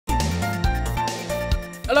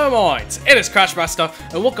Hello mates, it is Crashmaster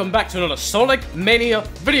and welcome back to another Sonic Mania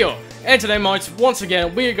video. And today mates, once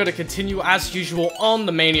again, we are going to continue as usual on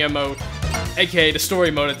the Mania mode, aka the story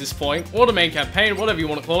mode at this point, or the main campaign, whatever you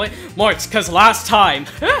want to call it. Mates, because last time,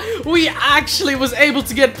 we actually was able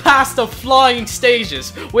to get past the flying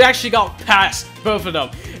stages. We actually got past both of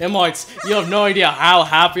them. And mates, you have no idea how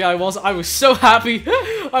happy I was. I was so happy.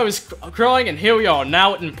 I was crying, and here we are,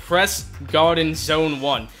 now in Press Garden Zone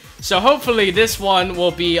 1. So hopefully this one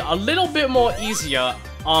will be a little bit more easier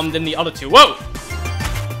than the other two. Whoa!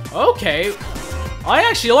 Okay. I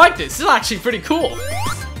actually like this. This is actually pretty cool.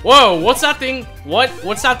 Whoa, what's that thing?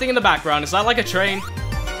 What's that thing in the background? Is that like a train?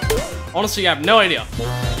 Honestly, I have no idea.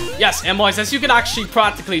 Yes, and boys, as you can actually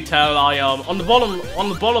practically tell, I on the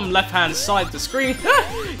bottom left-hand side of the screen.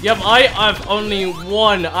 Yep, I have only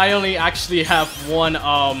one. I only actually have one. Do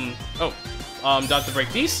I have to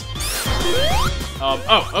break these?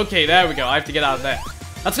 Oh, okay, there we go. I have to get out of there.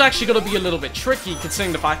 That's actually going to be a little bit tricky,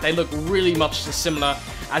 considering the fact they look really much similar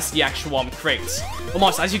as the actual crates.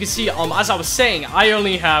 Almost, as you can see, as I was saying, I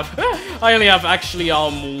only have actually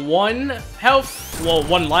one health, well,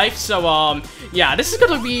 one life. So yeah, this is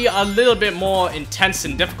going to be a little bit more intense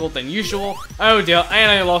and difficult than usual. Oh dear,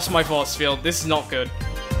 and I lost my force field. This is not good.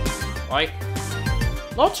 Right?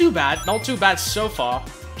 Not too bad so far.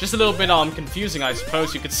 Just a little bit confusing, I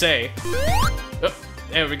suppose you could say. Oh,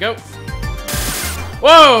 there we go.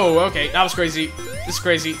 Whoa, okay, that was crazy. This is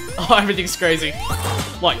crazy. Oh, everything's crazy.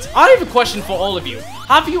 Right, I have a question for all of you.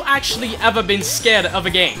 Have you actually ever been scared of a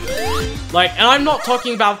game? Like, and I'm not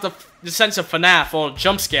talking about the sense of FNAF or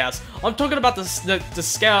jump scares. I'm talking about the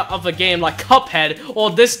scare of a game like Cuphead or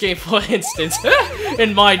this game, for instance,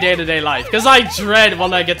 in my day-to-day life. Because I dread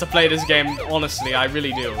when I get to play this game, honestly, I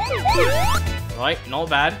really do. Right, not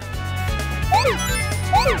bad.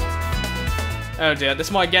 Oh dear, this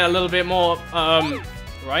might get a little bit more,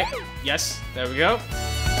 right, yes, there we go.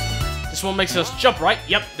 This one makes us jump, right?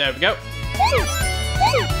 Yep, there we go.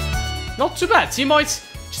 Not too bad, teammates.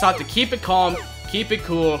 Just have to keep it calm, keep it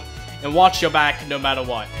cool, and watch your back no matter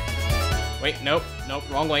what. Wait, nope,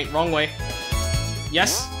 wrong way.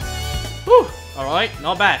 Yes. Whew, alright,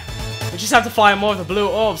 not bad. We just have to fire more of the blue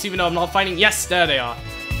orbs, even though I'm not fighting. Yes, there they are.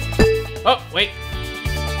 Oh, wait.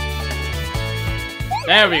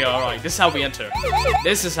 There we go, alright, this is how we enter.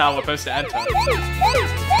 This is how we're supposed to enter.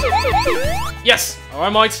 Yes!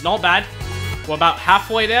 Alright, mates, not bad. We're about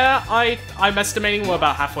halfway there. I'm estimating we're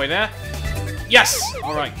about halfway there. Yes!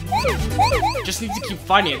 Alright. Just need to keep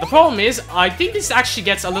fighting it. The problem is, I think this actually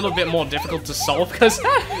gets a little bit more difficult to solve, because,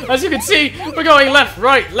 as you can see, we're going left,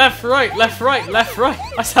 right, left, right, left, right, left, right.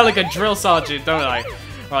 I sound like a drill sergeant, don't I?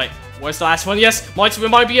 Right, where's the last one? Yes, mates, we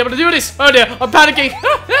might be able to do this. Oh dear, I'm panicking.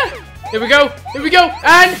 Here we go,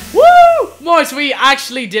 and woo! Boys, we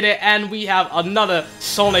actually did it, and we have another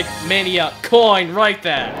Sonic Mania coin right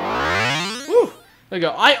there. Woo! There we go.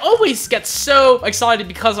 I always get so excited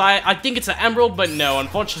because I think it's an emerald, but no,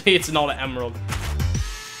 unfortunately, it's not an emerald.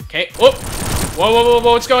 Okay, oh! Whoa,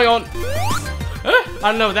 what's going on? I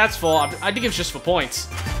don't know what that's for. I think it's just for points.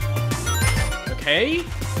 Okay,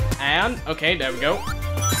 and, okay, there we go.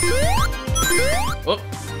 Oh.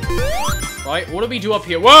 Right, what do we do up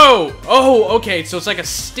here? Whoa! Oh, okay, so it's like a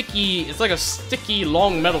sticky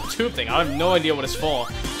long metal tube thing. I have no idea what it's for.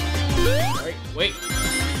 Alright, wait.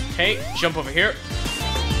 Okay, jump over here.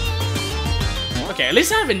 Okay, at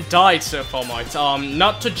least I haven't died so far, mate.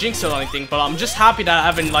 Not to jinx or anything, but I'm just happy that I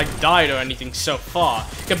haven't, like, died or anything so far.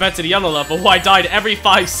 Compared to the other level, where I died every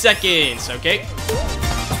 5 seconds, okay?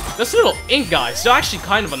 Those little ink guys, they're actually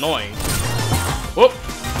kind of annoying. Whoop.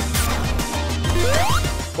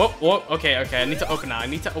 Whoa, okay, I need to open that,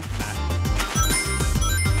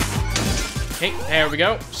 Okay, there we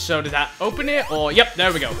go. So did that open it, or, yep,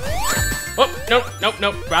 there we go. Oh, nope,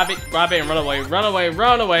 grab it, and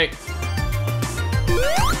run away.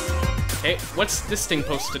 Okay, what's this thing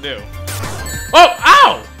supposed to do? Oh,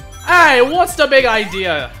 ow! Hey, what's the big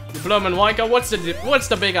idea? Blum and Wanka, what's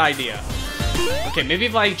the big idea? Okay, maybe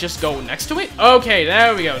if I just go next to it? Okay,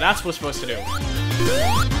 there we go, that's what we're supposed to do.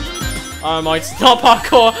 It's not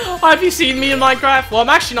parkour. Have you seen me in Minecraft? Well, I'm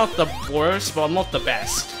actually not the worst, but I'm not the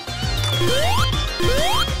best.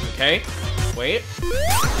 Okay, wait.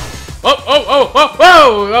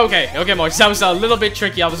 Whoa! Okay, Moise, that was a little bit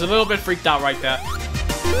tricky. I was a little bit freaked out right there.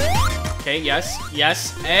 Okay, yes,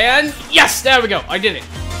 and yes, there we go. I did it.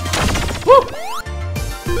 Woo!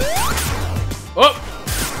 Oh,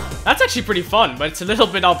 that's actually pretty fun, but it's a little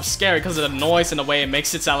bit scary because of the noise and the way it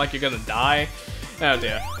makes it sound like you're gonna die. Oh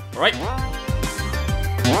dear. Alright.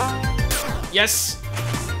 Yes,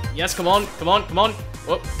 come on.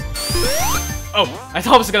 Whoop. Oh, I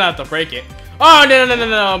thought I was gonna have to break it. Oh,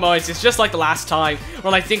 no, boys. It's just like the last time.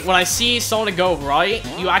 When I see Sonic go right,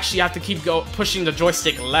 you actually have to keep pushing the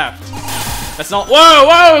joystick left. That's not...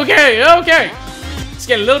 Whoa, okay. It's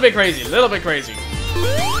getting a little bit crazy,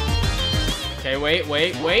 Okay,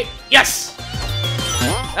 wait. Yes!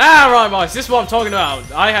 Alright, boys. This is what I'm talking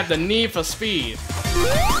about. I have the need for speed.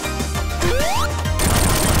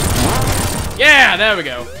 Yeah, there we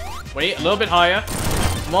go. Wait, a little bit higher.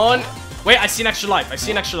 Come on. Wait, I see an extra life.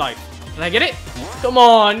 Can I get it? Come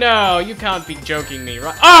on, no, you can't be joking me,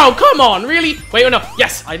 right? Oh, come on, really? Wait, no.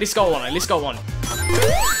 Yes, I at least got one.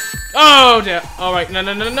 Oh, dear. Alright, no,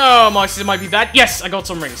 my sister might be bad. Yes, I got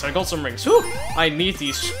some rings. Whew. I need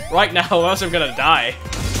these right now, or else I'm gonna die.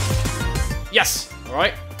 Yes,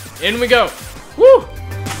 alright. In we go. Woo!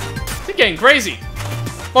 It's getting crazy.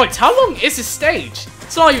 Boys, how long is this stage?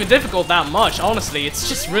 It's not even difficult that much, honestly. It's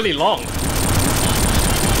just really long.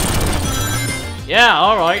 Yeah,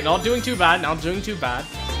 alright. Not doing too bad.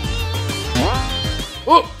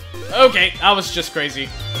 Ooh! Okay, that was just crazy.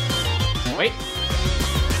 Wait.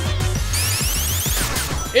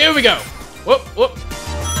 Here we go. Whoop.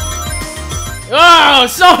 Oh,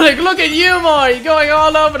 Sonic, look at you, boy! You're going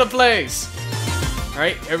all over the place.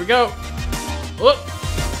 Alright, here we go. Whoop.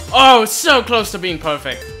 Oh, it's so close to being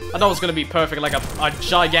perfect. I thought it was gonna be perfect, like a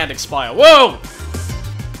gigantic spire. Whoa!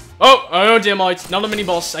 Oh dear, mate. Another mini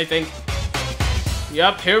boss, I think.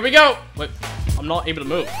 Yep, here we go. Wait, I'm not able to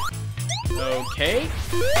move. Okay.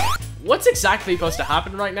 What's exactly supposed to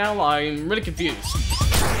happen right now? I'm really confused.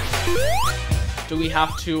 Do we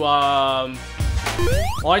have to,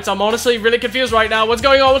 Alright, I'm honestly really confused right now. What's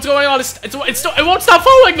going on? It won't stop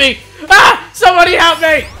following me! Ah! Somebody help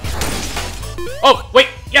me! Oh, wait.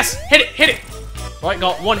 Yes, hit it. Alright,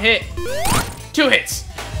 got 1 hit. 2 hits.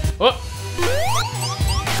 Whoop.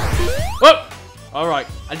 Alright,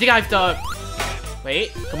 I think I have to...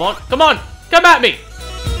 Wait, come on. Come at me!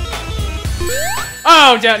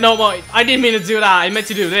 Oh, no, I didn't mean to do that. I meant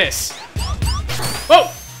to do this.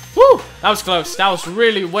 Oh! Woo! That was close. That was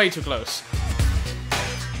really way too close.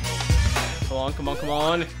 Come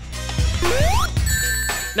on.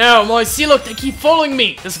 No, my see, look, they keep following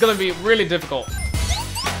me. This is gonna be really difficult.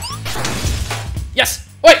 Yes!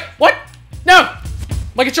 Wait, what? No!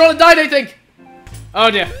 My controller died, I think.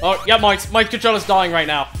 Oh, dear. Oh, yeah, my controller's dying right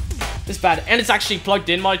now. It's bad. And it's actually plugged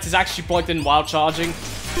in, mates. It's actually plugged in while charging.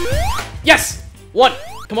 Yes! 1.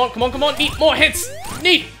 Come on. Need more hits.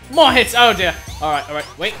 Oh, dear. Alright.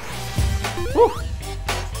 Wait. Woo.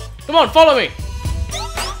 Come on, follow me.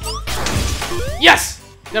 Yes!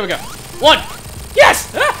 There we go. 1.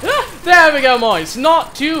 Yes! There we go, boys.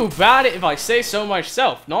 Not too bad if I say so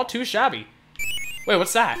myself. Not too shabby. Wait,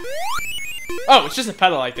 what's that? Oh, it's just a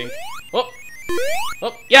pedal, I think. Oh.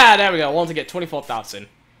 Yeah, there we go. I want to get 24,000.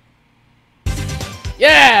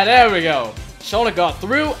 Yeah, there we go. Sonic got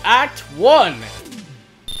through Act 1.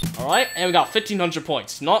 Alright, and we got 1,500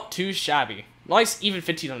 points. Not too shabby. Nice, even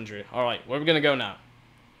 1,500. Alright, where are we gonna go now?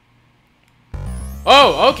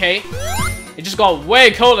 Oh, okay. It just got way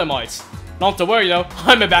colder, mates. Not to worry, though.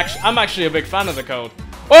 I'm actually a big fan of the code.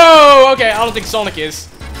 Whoa, okay, I don't think Sonic is.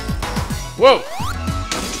 Whoa.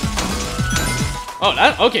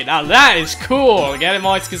 Oh, okay, now that is cool. Get it,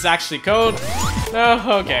 mates, because it's actually code. No,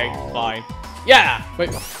 okay, fine. Yeah,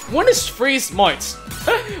 wait, when does freeze, mates?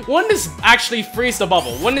 When does actually freeze the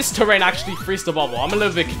bubble? When does terrain actually freeze the bubble? I'm a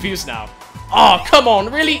little bit confused now. Oh, come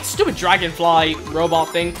on, really? Stupid dragonfly robot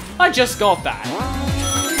thing. I just got that.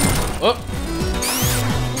 Oh.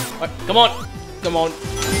 Come on.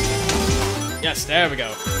 Yes, there we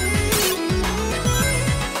go.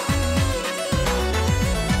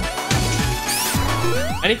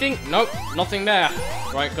 Anything? Nope, nothing there.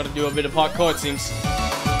 Right, gotta do a bit of parkour, it seems.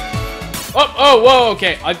 Oh, whoa,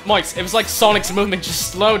 okay. Mike, it was like Sonic's movement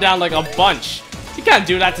just slowed down like a bunch. You can't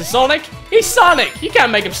do that to Sonic. He's Sonic. You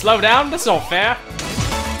can't make him slow down. That's not fair.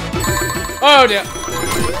 Oh, dear.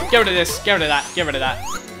 Get rid of this. Get rid of that.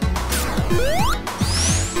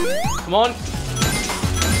 Come on.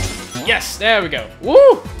 Yes, there we go.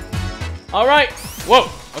 Woo! Alright. Whoa.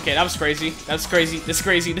 Okay, that was crazy. This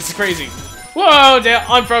is crazy. Whoa, dear.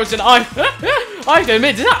 I'm frozen. I have to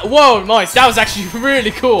admit, whoa, nice. That was actually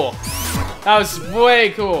really cool. That was way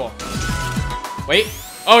cool. Wait.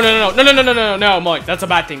 Oh, no, Mike. That's a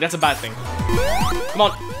bad thing. Come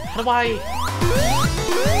on. How do I...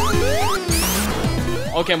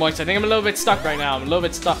 Okay, Mike, I think I'm a little bit stuck right now.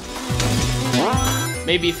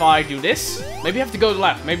 Maybe if I do this? Maybe I have to go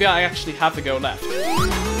left. Maybe I actually have to go left.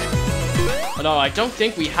 But no, I don't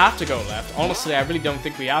think we have to go left. Honestly, I really don't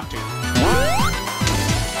think we have to.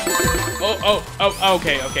 Oh,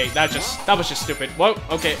 okay. That was just stupid. Whoa,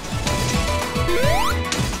 okay.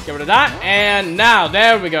 Get rid of that. And now,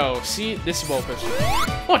 there we go. See, this is what we're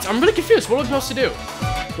What? I'm really confused. What are we supposed to do?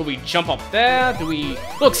 Do we jump up there? Do we...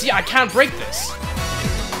 Look, see, I can't break this.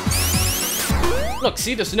 Look,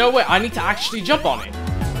 see, there's no way. I need to actually jump on it.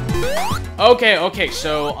 Okay, okay,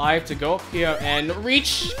 so I have to go up here and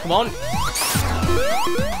reach. Come on.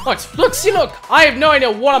 Look, see, look. I have no idea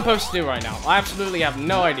what I'm supposed to do right now. I absolutely have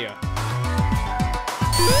no idea.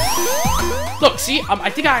 Look, see, I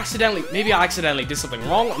think maybe I accidentally did something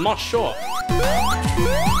wrong. I'm not sure.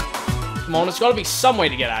 Come on, there's got to be some way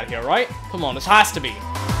to get out of here, right? Come on, this has to be.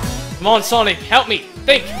 Come on, Sonic, help me.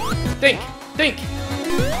 Think.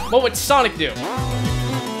 What would Sonic do?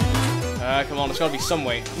 Come on, there's got to be some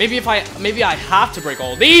way. Maybe I have to break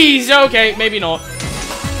all these. Okay, maybe not.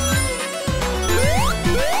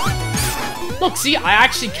 Look, see, I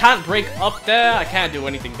actually can't break up there. I can't do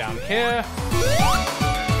anything down here.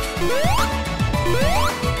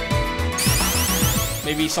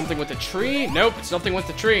 Maybe something with the tree? Nope, it's nothing with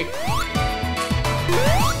the tree.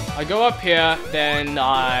 I go up here, then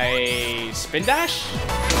I spin dash?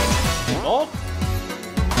 Oh.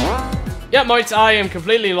 Yeah, mates, I am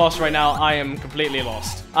completely lost right now. I am completely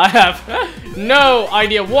lost. I have no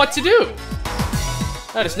idea what to do.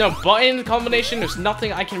 There's no button combination. There's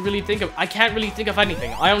nothing I can really think of. I can't really think of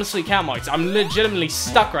anything. I honestly can't, mates. I'm legitimately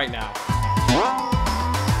stuck right now.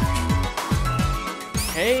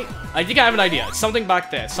 Okay, I think I have an idea. It's something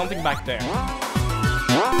back there. Something back there.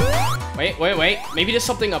 Wait. Maybe there's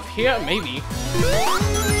something up here. Maybe.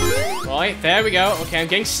 Right, there we go. Okay, I'm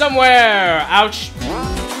getting somewhere. Ouch.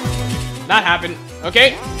 That happened.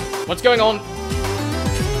 Okay, what's going on?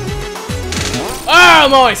 Oh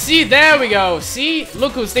my, see, there we go. See,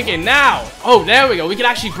 look who's thinking now. Oh, there we go. We can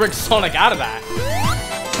actually break Sonic out of that.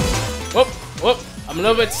 Whoop. I'm a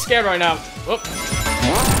little bit scared right now. Whoop.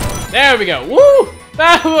 There we go. Woo!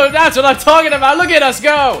 That's what I'm talking about. Look at us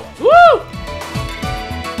go. Woo!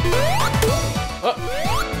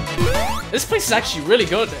 This place is actually really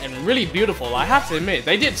good and really beautiful. I have to admit,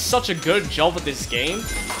 they did such a good job with this game.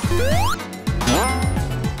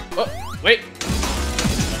 Oh, wait.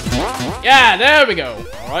 Yeah, there we go.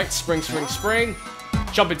 Alright, spring.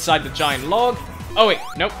 Jump inside the giant log. Oh, wait,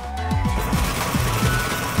 nope.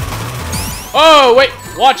 Oh, wait,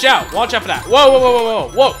 watch out for that.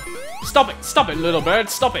 Whoa. Stop it, little bird,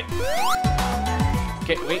 stop it.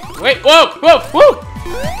 Okay, wait, whoa.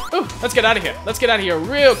 Ooh, let's get out of here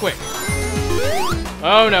real quick.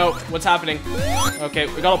 Oh no, what's happening? Okay,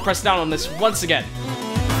 we gotta press down on this once again.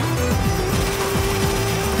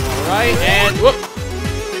 Alright, and whoop.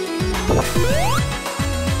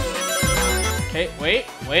 Okay,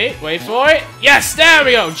 wait for it. Yes, there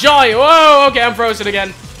we go, joy. Whoa, okay, I'm frozen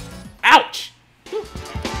again. Ouch.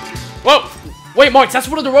 Whoa, wait, Mark, that's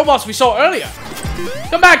one of the robots we saw earlier.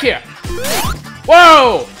 Come back here.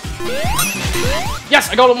 Whoa. Yes,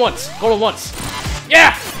 I got him once.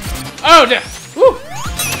 Yeah. Oh, dear. Woo.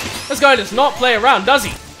 This guy does not play around, does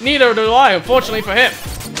he? Neither do I, unfortunately for him.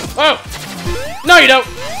 Oh. No, you don't.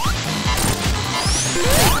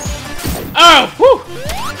 Oh, whoo.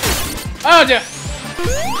 Oh, dear.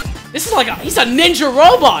 This is like he's a ninja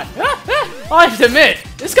robot. I have to admit,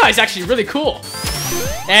 this guy's actually really cool.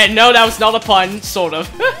 And no, that was not a pun, sort of.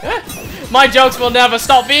 My jokes will never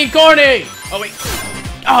stop being corny. Oh, wait.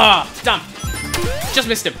 Ah, damn. Just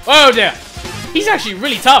missed him. Oh, dear. He's actually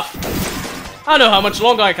really tough. I don't know how much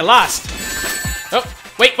longer I can last. Oh,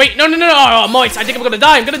 wait. No. Oh, moist. I think I'm gonna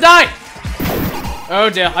die. Oh,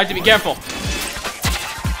 dear. I have to be careful.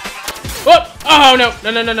 Whoop. Oh, no.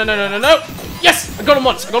 No. Yes, I got him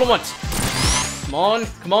once. Come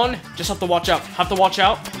on. Just have to watch out.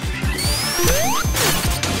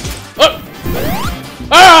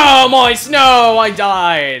 Oh, moist. No, I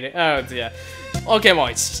died. Oh, dear. Okay,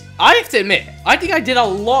 moist. I have to admit, I think I did a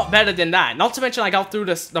lot better than that. Not to mention I got through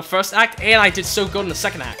the first act, and I did so good in the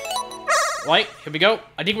second act. Right, here we go.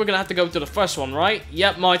 I think we're gonna have to go to the first one, right?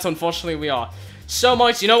 Yep, mites, unfortunately we are. So,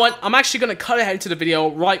 mites, you know what? I'm actually gonna cut ahead to the video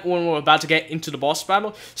right when we're about to get into the boss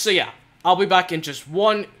battle. So yeah, I'll be back in just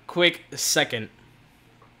one quick second.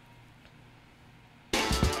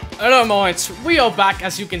 Hello, mites. We are back,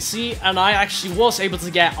 as you can see, and I actually was able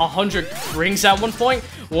to get 100 rings at one point,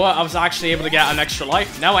 where I was actually able to get an extra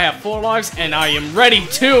life. Now I have 4 lives, and I am ready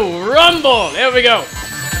to rumble. Here we go.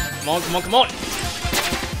 Come on.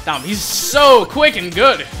 Damn, he's so quick and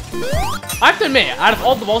good. I have to admit, out of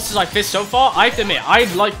all the bosses I've faced so far, I have to admit, I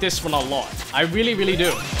like this one a lot. I really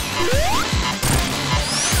do.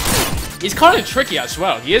 He's kind of tricky as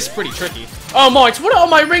well. He is pretty tricky. Oh, mites, where did all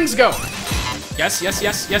my rings go? Yes,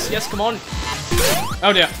 come on.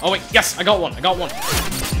 Oh dear. Oh wait, yes, I got one.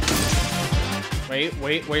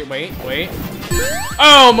 Wait.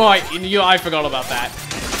 Oh my, I forgot about that.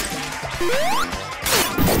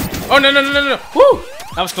 Oh no no no no no! Woo!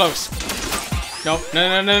 That was close. No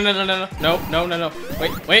no no no no no no no no no.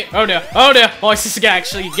 Wait. Oh dear. Oh dear. Oh, this is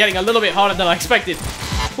actually getting a little bit harder than I expected.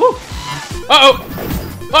 Woo! Uh oh.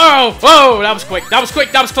 Oh! Whoa! That was quick. That was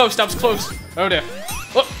quick. That was close. That was close. Oh dear.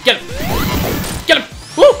 Oh, get him! Get him!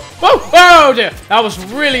 Woo! Whoa! Oh dear! That was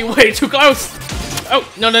really way too close. Oh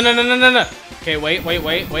no no no no no no no. Okay, wait.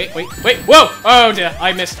 Whoa! Oh dear!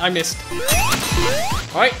 I missed. All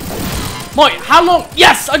right. Boy, how long?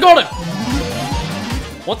 Yes, I got it.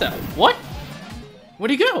 What the? What?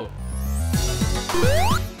 Where'd he go?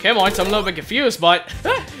 Okay, I'm a little bit confused, but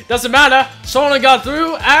doesn't matter. Sonic got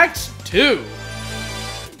through Act 2.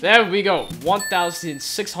 There we go.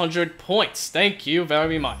 1,600 points. Thank you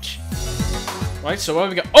very much. Right, so where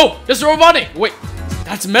we go? Oh, there's Robotic. Wait,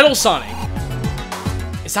 that's Metal Sonic.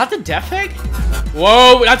 Is that the Death Egg?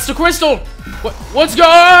 Whoa, that's the crystal. What's going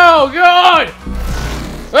on? Oh, God!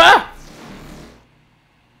 Ah!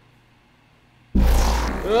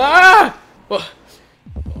 Ah!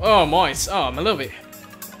 Oh my! Oh, I'm a little bit.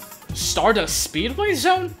 Stardust Speedway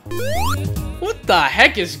Zone? What the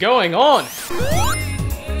heck is going on?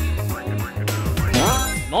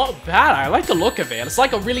 Not bad. I like the look of it. It's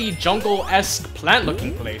like a really jungle-esque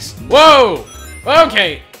plant-looking place. Whoa!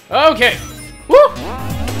 Okay. Woo!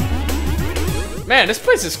 Man, this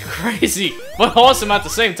place is crazy, but awesome at the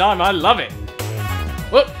same time. I love it.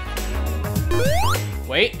 Whoop.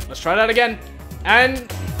 Wait, let's try that again.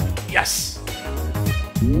 And yes.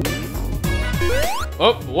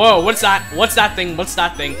 Oh, whoa, what's that? What's that thing?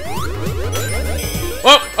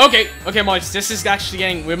 Oh, okay, Moist, this is actually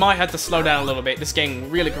getting, we might have to slow down a little bit. This is getting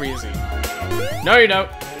really crazy. No, you don't.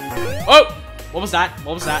 Oh, what was that?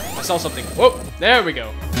 I saw something. Whoa, there we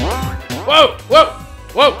go. Whoa, woo.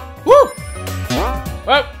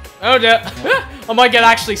 Whoa, oh dear. I might get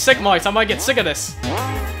actually sick, Moist. I might get sick of this.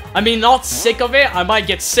 I mean, not sick of it, I might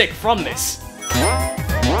get sick from this.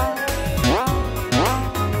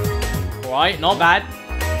 Right, not bad.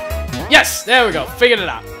 Yes, there we go. Figured it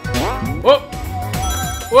out. Whoa.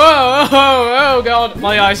 Whoa, oh God.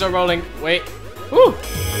 My eyes are rolling. Wait. Woo.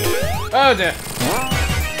 Oh dear.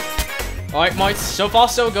 Alright, Mike. So far,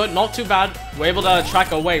 so good. Not too bad. We're able to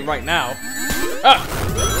track our way right now. Ah.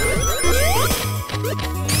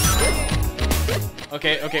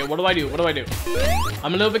 Okay, what do I do?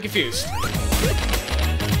 I'm a little bit confused.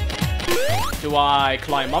 Do I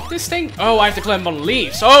climb up this thing? Oh, I have to climb on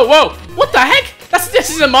leaves. Oh, whoa! What the heck?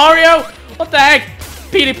 This is a Mario? What the heck?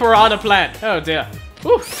 Petey Piranha plant. Oh dear.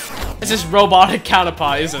 Whew. This is robotic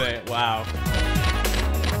counterpart, isn't it? Wow.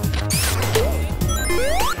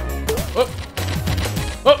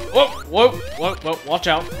 Whoa. Watch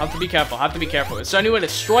out. Have to be careful. Is there any way to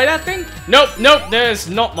destroy that thing? Nope. There's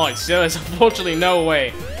not much. There's unfortunately no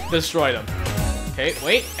way to destroy them. Okay,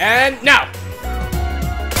 wait. And now.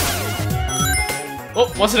 Oh,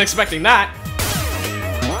 wasn't expecting that.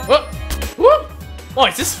 Oh,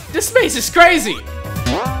 this space is crazy.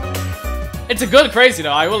 It's a good crazy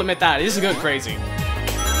though, I will admit that. It is a good crazy.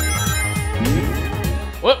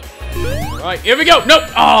 Whoop. Right, here we go. Nope.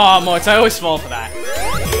 Oh, Moits, I always fall for that.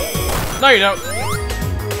 No, you don't.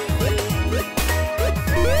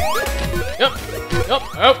 Yep.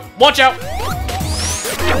 Oh, watch out.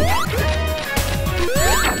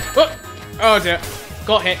 Oh dear.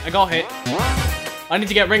 I got hit. I need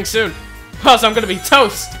to get rings soon, because I'm gonna be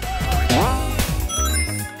toast.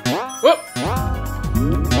 Whoop.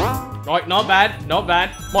 Right, not bad.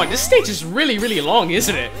 Boy, this stage is really long,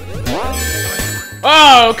 isn't it?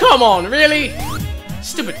 Oh, come on, really?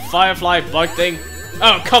 Stupid firefly bug thing.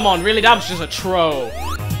 Oh, come on, really? That was just a troll.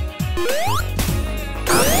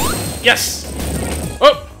 Yes.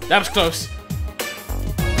 Oh, that was close.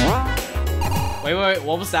 Wait,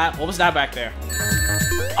 what was that? What was that back there?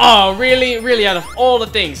 Oh, really, out of all the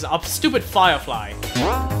things, a stupid firefly.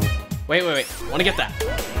 Wait, wanna get that.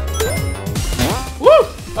 Woo!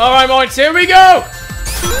 Alright, Moits, here we go!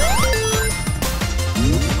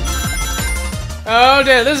 Oh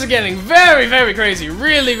dear, this is getting very crazy,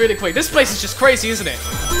 really quick. This place is just crazy, isn't it?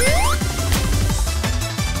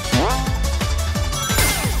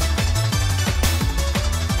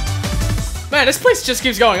 Man, this place just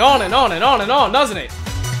keeps going on and on, doesn't it?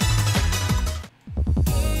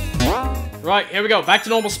 Right, here we go. Back to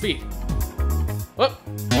normal speed. Whoop.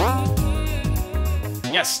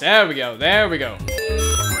 Yes, there we go.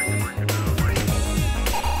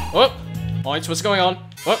 Whoop. Alright, what's going on?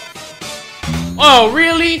 Whoop. Oh,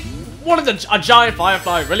 really? What is a giant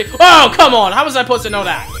firefly? Really? Oh, come on. How was I supposed to know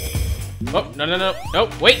that? Oh, no,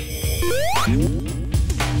 wait.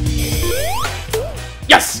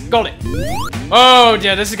 Yes, got it. Oh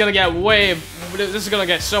dear, this is gonna get this is gonna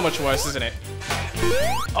get so much worse, isn't it?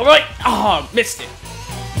 Alright! Oh, missed it.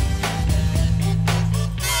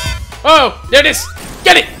 Oh, there it is!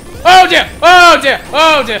 Get it! Oh dear! Oh dear!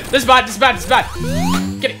 Oh dear! This is bad, this is bad, this is bad!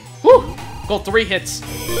 Get it! Woo! Got 3 hits.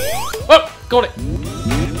 Oh! Got it!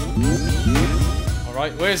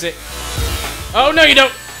 Alright, where is it? Oh, no you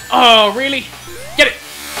don't! Oh, really? Get it!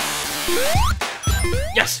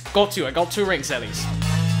 Yes! Got 2. I got 2 rings at least.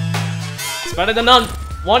 It's better than none.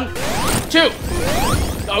 1, 2!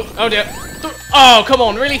 Oh dear. Oh, come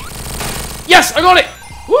on, really? Yes! I got it!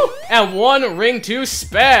 Woo! And 1 ring to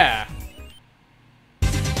spare.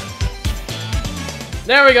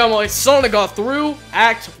 There we go, boys. Sonic got through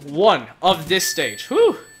Act 1 of this stage.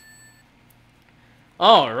 Whew.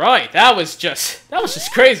 Alright, that was just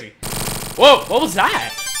crazy. Whoa, what was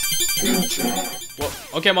that?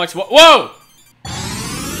 Whoa, okay, Mike, whoa!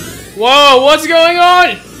 Whoa, what's going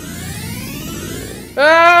on?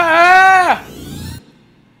 Ah!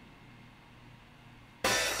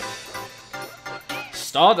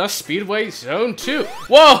 Stardust Speedway Zone 2.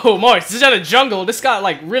 Whoa, Mike, this is at a jungle. This got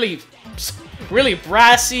like really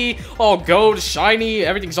brassy, all gold, shiny,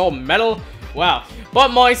 everything's all metal. Wow. But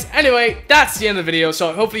mice, anyway, that's the end of the video.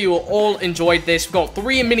 So hopefully you all enjoyed this. We got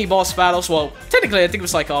 3 mini boss battles. Well, technically I think it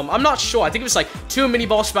was like I'm not sure. I think it was like 2 mini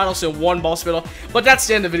boss battles and 1 boss battle. But that's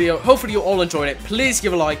the end of the video. Hopefully you all enjoyed it. Please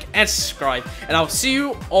give a like and subscribe. And I'll see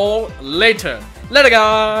you all later. Later,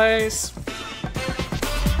 guys.